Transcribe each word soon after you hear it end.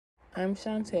I'm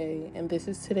Shantae, and this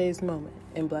is today's moment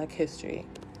in Black history.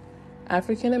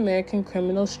 African American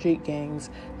criminal street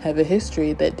gangs have a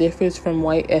history that differs from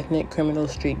white ethnic criminal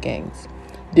street gangs.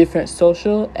 Different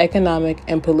social, economic,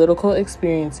 and political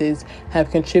experiences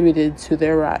have contributed to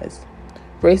their rise.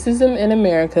 Racism in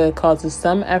America causes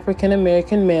some African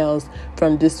American males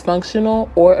from dysfunctional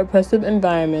or oppressive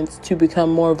environments to become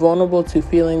more vulnerable to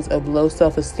feelings of low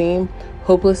self-esteem,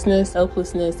 hopelessness,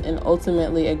 helplessness, and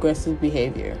ultimately aggressive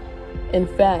behavior. In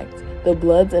fact, the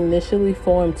Bloods initially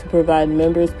formed to provide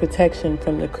members protection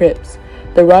from the Crips.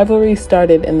 The rivalry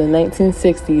started in the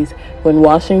 1960s when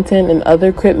Washington and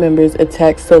other Crip members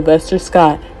attacked Sylvester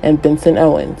Scott and Benson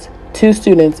Owens, two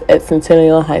students at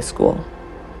Centennial High School.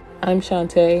 I'm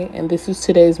Shantae, and this is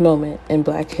today's moment in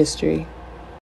Black history.